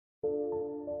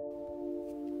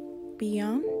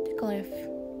Beyond the Cliff.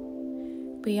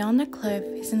 Beyond the Cliff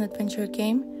is an adventure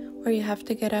game where you have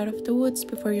to get out of the woods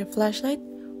before your flashlight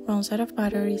runs out of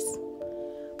batteries.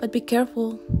 But be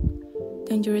careful,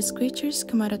 dangerous creatures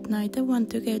come out at night that want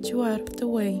to get you out of the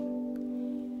way.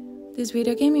 This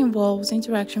video game involves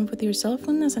interaction with your cell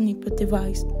phone as an input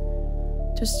device.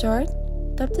 To start,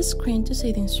 tap the screen to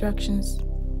see the instructions.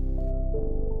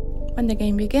 When the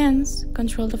game begins,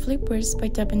 control the flippers by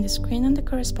tapping the screen on the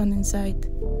corresponding side.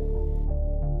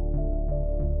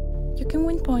 You can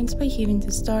win points by hitting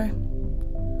the star.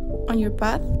 On your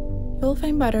path, you'll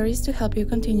find batteries to help you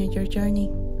continue your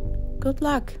journey. Good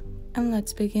luck, and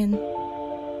let's begin.